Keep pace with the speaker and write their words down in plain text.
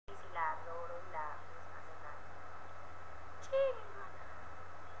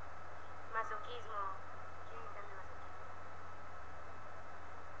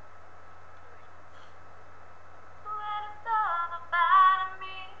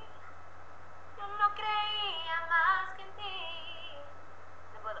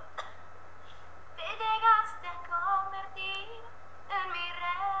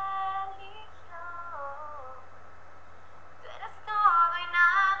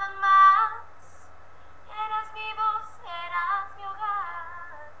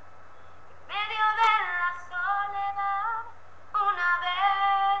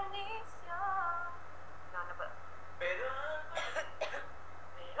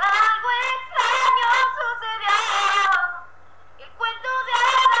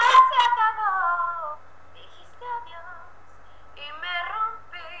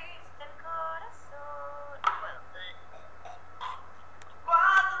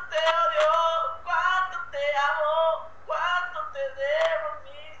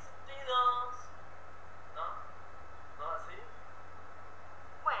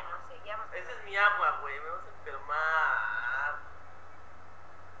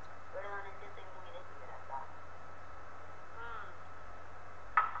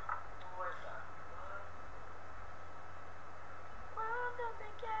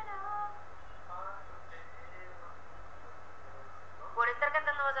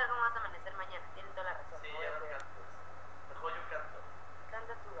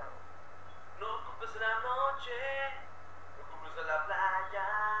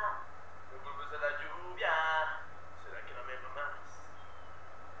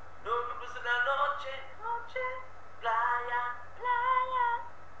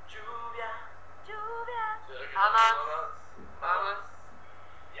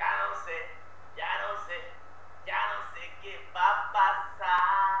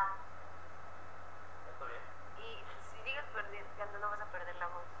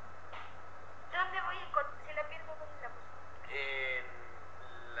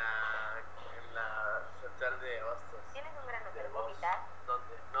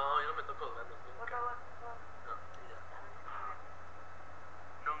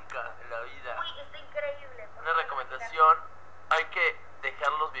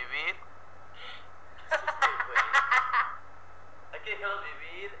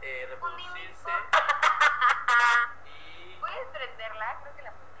vivir, reproducirse. Y... ¿Puedes prenderla? Creo que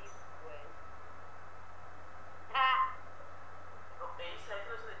la fundiste, güey. No, Eiza,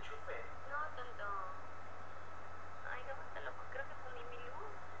 eso es el enchufe. No, tonto. Ay, ¿cómo está loco? Creo que fundí mi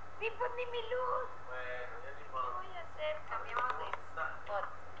luz. ¡Sí, fundí mi luz! Bueno, ya ni ¿Qué modo. voy a hacer? Cambiamos de Está. spot.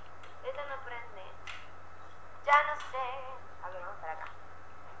 Esta no prende. Ya no sé. A ver, vamos para acá.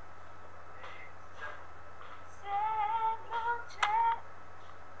 Noche.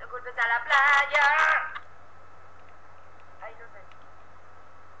 No culpes a la playa. Ay, no sé.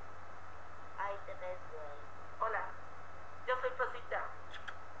 Ay, te ves, güey. Hola, yo soy Pasita.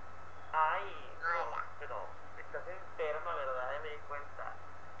 Ay, no, Hola. pero estás enferma, ¿verdad? Ya me di cuenta.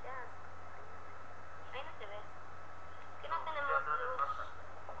 ¿Qué haces? Ahí no te ves. ¿Qué no Ya tenemos no le luz? pasa.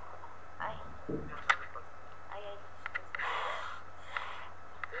 Ay, Ya no le pasa. ay.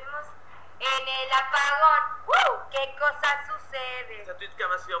 Estuvimos en el apagón. ¡Woo! ¿Qué cosa sucede? Esta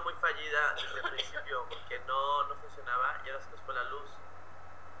TwitCam ha sido muy fallida desde el principio porque no funcionaba y ahora se nos fue la luz.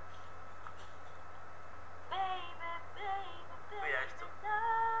 Mira esto.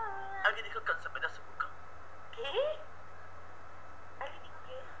 ¿Alguien dijo consomé de Sobuco? ¿Qué? ¿Alguien dijo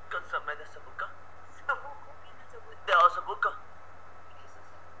qué? ¿Consomé de Sobuco? ¿Sobuco? ¿Qué es sobuco? De Osobuco. ¿Qué es eso?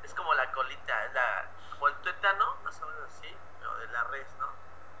 Es como la colita, como el tuétano, más o menos así, o de la res, ¿no?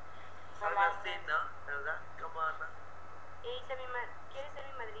 Algo así, ¿no? ¿Verdad? ¿Cómo no? Eiza, ¿quieres ser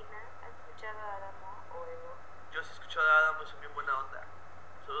mi madrina? ¿Has escuchado a Adamo o Evo? Yo sí he escuchado a Adam, son bien buena onda.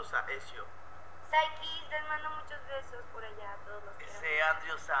 Saludos a Ezio. Psyche, les mando muchos besos por allá a todos los que Ese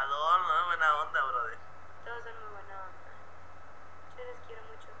Andrew Sador, ¿no? Buena onda, brother. todos son muy buena onda. Yo les quiero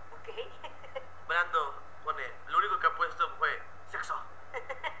mucho. Ok. Brando pone, lo único que ha puesto fue sexo.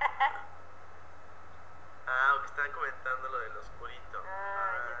 Ah, porque estaban comentando lo del oscurito.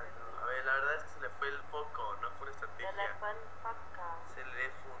 Ah, ya entendí. No. A ver, la verdad es que se le fue el foco, no fue una Se le estrategia. fue el paca. Se le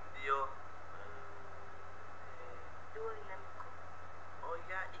fundió. Dúo dinámico.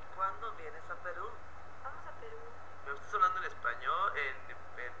 Oiga, ¿y cuándo vienes a Perú? Vamos a Perú. ¿Me estás hablando en español?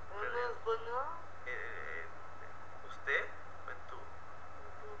 ¿Usted? ¿O en tú?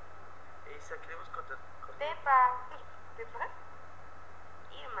 Eiza, queremos contar con... Pepa. ¿Pepa?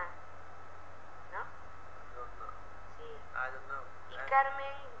 Irma. ¿No? No, no. Sí. I don't know. Y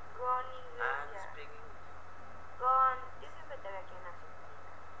Carmen Gon I'm Iglesia. speaking... Yo siempre te veo aquí en Argentina.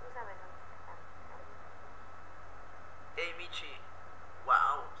 Tú sabes dónde están. Hey, Michi.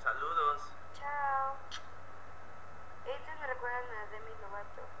 Wow, saludos. Chao. Estos me recuerdan a Demi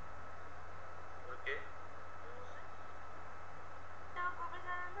Lovato. ¿Por qué? No sé. No cubres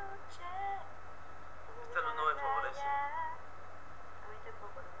la noche. Esta luz no me favorece. A mí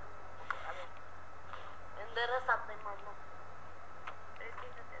tampoco, no. A ver. Enderezate, mamá. Pero es que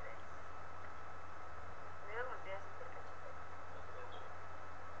no te ves. Me veo como si estuvieras súper cachete.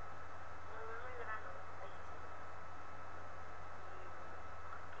 No, no, muy grano. Ahí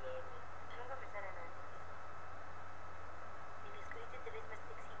sí. Nunca me sale nada. En el escrito te ves más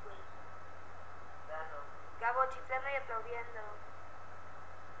sexy, güey. Claro. Gabo chiflando y aplaudiendo.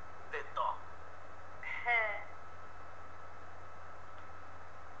 De todo.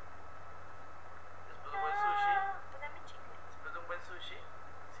 Después de un buen sushi. Pues dame chicle. Después de un buen sushi,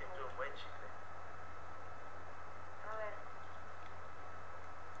 siempre un buen chicle. A ver.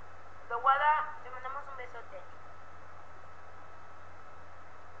 Lowada, te mandamos un besote.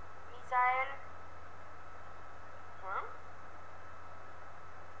 Misael. ¿Ah?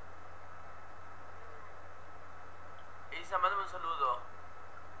 Eiza, mándame un saludo.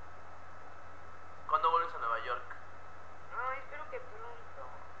 ¿Cuándo vuelves a Nueva York? Ay, espero que pronto.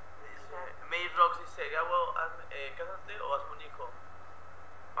 Dice, May Rocks dice, Gabo, ¿cásate o hazme un hijo?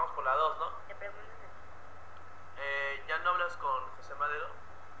 Vamos por la 2, ¿no? Te preguntan a ti. ¿Ya no hablas con José Madero?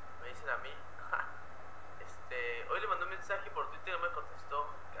 Me dicen a mí. Hoy le mandé un mensaje por Twitter y no me contestó.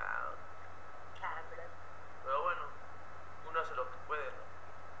 Cabrón. Cabrón. Pero bueno, uno hace lo que puede,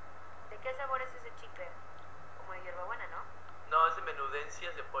 ¿no? ¿De qué sabor es ese chicle? Como de hierbabuena, ¿no? No, es de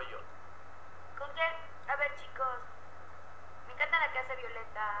menudencias de pollo. ¿Con qué? A ver, chicos. Me encanta la que hace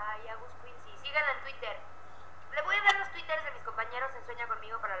Violeta y Agus Quincy. Síganla en Twitter. Le voy a dar los twitters de mis compañeros en Sueña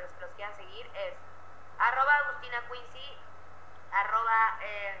Conmigo para los que los quieran seguir. Es @AgustinaQuincy,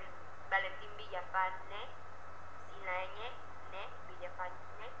 @Valentín Villafane, sin la ñ, Villafane,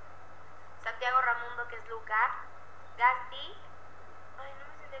 Santiago Ramundo, que es Luca, Gasti. Ay, no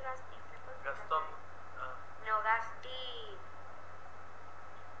me sé de Gasti. ¿Me puedes Gastón. explicar? No, Gasti.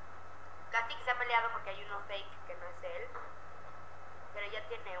 Gasti que se ha peleado porque hay uno fake que no es él. Pero ya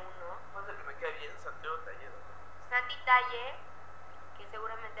tiene uno. No sé, que me cae bien Santiago Talledo. Santi Talle, que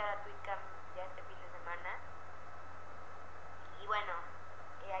seguramente hará TwitCam ya este fin de semana. Y bueno,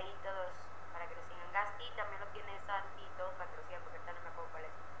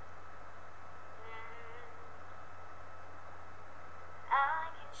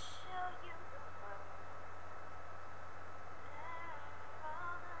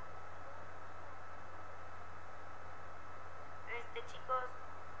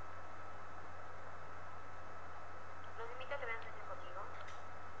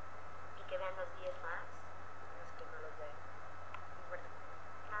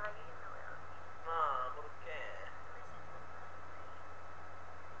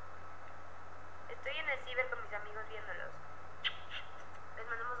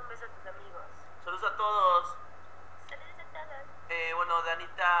 bueno,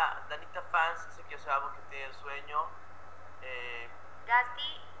 Danita Fans, sé que sabemos que tiene el sueño.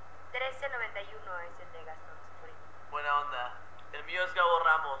 Gasti 1391 es el de Gastón Sufrí. Buena onda. El mío es Gabo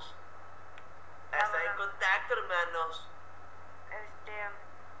Ramos. Está en contacto, hermanos.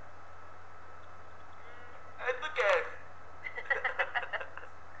 ¿Esto qué es?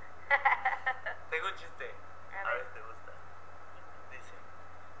 Tengo un chiste. A ver si te gusta. Dice: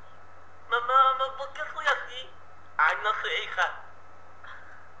 mamá, ¿por qué soy así? Ay, no sé, hija.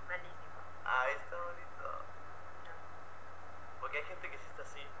 Malísimo. Ay, está bonito. No. Porque hay gente que sí está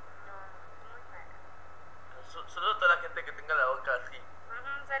así. No, muy mala. Solo toda la gente que tenga la boca así.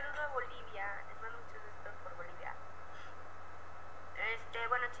 Saludo a Bolivia. Les mando muchos besos por Bolivia.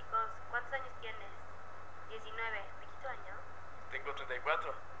 Bueno, chicos, ¿cuántos años tienes? 19. ¿Me quito año? Tengo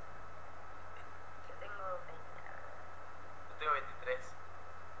 34. Yo tengo 20, la verdad. Yo tengo 23.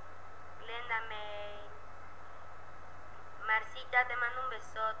 Glenda May. Marcita, te mando un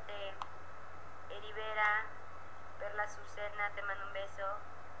besote. Eribera. Perla Susana, te mando un beso.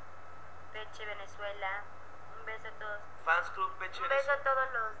 Peche Venezuela. Un beso a todos. Fans Club Peche. Un beso a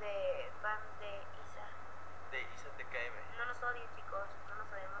todos los de fans de Isa. De Eiza TwitCam. No nos odien, chicos. No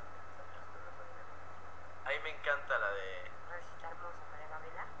nos odiemos. Nosotros no nos odiamos. A mí me encanta la de... Marcita hermosa, María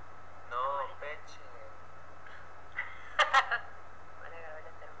Gabriela. No, Peche. María Gabriela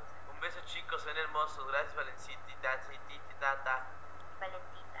está hermosa. Un beso, chicos, son hermosos. Gracias, Valenciti, Danza y Titi, Tata.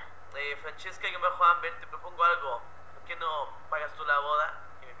 Valentita. Francesca y bajo Amber, te propongo algo. ¿Por qué no pagas tú la boda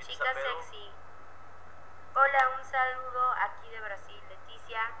y me invitas Chica a pedo? sexy. Hola, un saludo aquí de Brasil.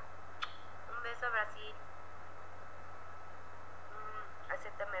 Leticia, un beso a Brasil.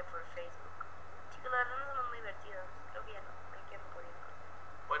 Acéptame por Facebook. Chicos, la verdad no somos muy divertidos. Creo que ya no. Me quedo por ir.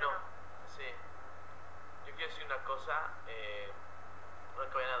 Bueno, sí. Yo quiero decir una cosa. No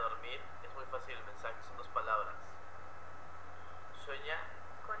que vayan a dormir. Es muy fácil el mensaje. Son 2 palabras. Sueña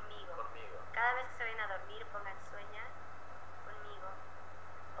Conmigo. conmigo. Cada vez que se vayan a dormir, pongan sueña conmigo.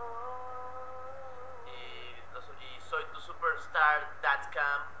 Oh. Y soy tu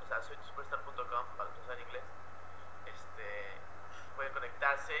superstar.com, o sea, soy tu superstar.com para los que usan inglés. Pueden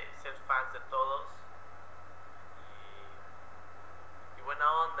conectarse, ser fans de todos. Y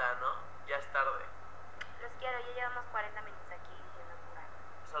buena onda, ¿no? Ya es tarde. Los quiero, ya llevamos 40 minutos aquí diciendo pura.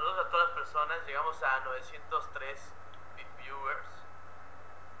 Saludos a todas las personas. Llegamos a 903 viewers.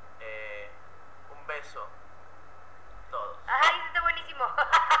 Un beso. Todos. ¡Ay, eso está buenísimo!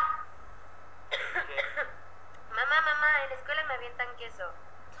 ¿Qué? Mamá, en la escuela me avientan queso.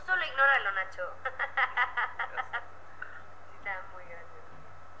 Tú solo ignóralo, Nacho. Está muy gracioso.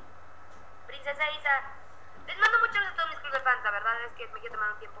 Princesa Isa, les mando muchos besos a todos mis clubes de fans. La verdad es que me quiero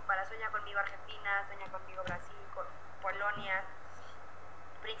tomar un tiempo para Sueña conmigo Argentina, Sueña conmigo Brasil, Polonia.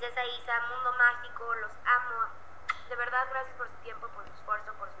 Princesa Isa, Mundo Mágico, los amo. De verdad, gracias por su tiempo, por su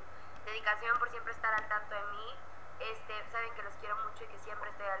esfuerzo, por su dedicación, por siempre estar al tanto de mí. Saben que los quiero mucho y que siempre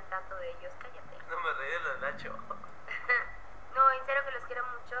estoy al tanto de ellos. Cállate. No me reí de lo de Nacho. No, en serio que los quiero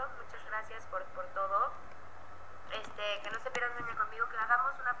mucho. Muchas gracias por todo. Que no se pierdan Sueña conmigo, que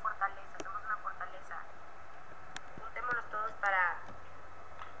hagamos una fortaleza, hagamos una fortaleza. Juntémonos todos para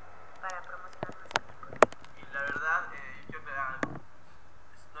promocionar nuestro disco. Y la verdad, yo quiero aclarar algo.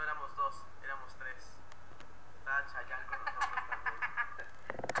 No éramos 2, éramos 3. Estaba Chayanne con nosotros también.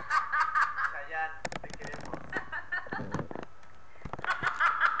 Chayanne, te queremos.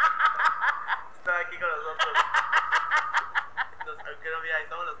 Estaba aquí con nosotros. Aunque no, mira,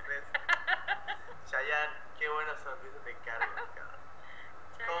 estamos los 3. Chayanne, qué buena sonrisa te encargo, cabrón.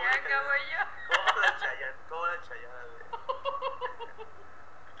 Chayanne, caballo. ¿Cómo la Chayanne?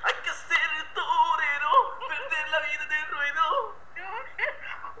 Hay que ser torero, perder la vida de ruedo.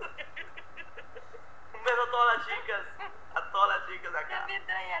 Un beso a todas las chicas acá. También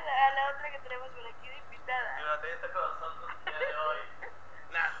trae a la otra que tenemos por aquí de invitada. Y también está con nosotros el día de hoy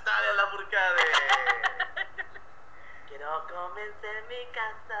Natalia Lafourcade. Quiero comenzar en mi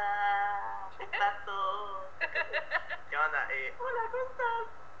casa un plato. ¿Qué onda? Hola, ¿cómo estás?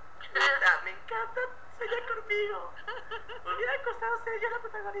 Me encanta Sueña conmigo. Me hubiera costado ser yo la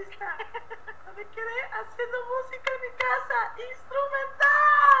protagonista. No me quedé haciendo música en mi casa.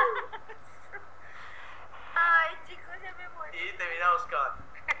 ¡Instrumental! Ay, chicos, ya me voy. Y terminamos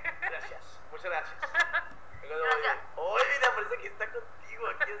con... Gracias, muchas gracias. Gracias. Hoy mira, parece que está contigo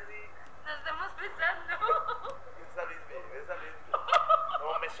aquí así. Nos estamos besando. Bésame.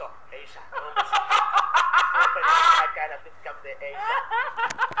 Un beso, Eiza. Un beso. Acá en la TwitCam de Eiza.